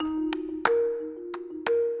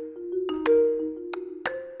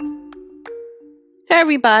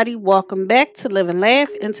everybody, welcome back to Live and Laugh.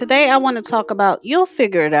 And today I want to talk about You'll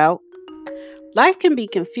Figure It Out. Life can be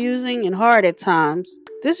confusing and hard at times.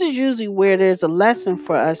 This is usually where there's a lesson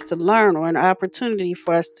for us to learn or an opportunity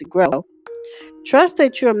for us to grow. Trust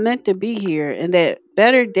that you're meant to be here and that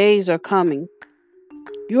better days are coming.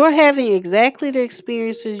 You're having exactly the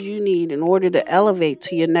experiences you need in order to elevate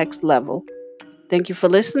to your next level. Thank you for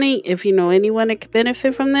listening. If you know anyone that could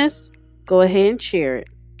benefit from this, go ahead and share it.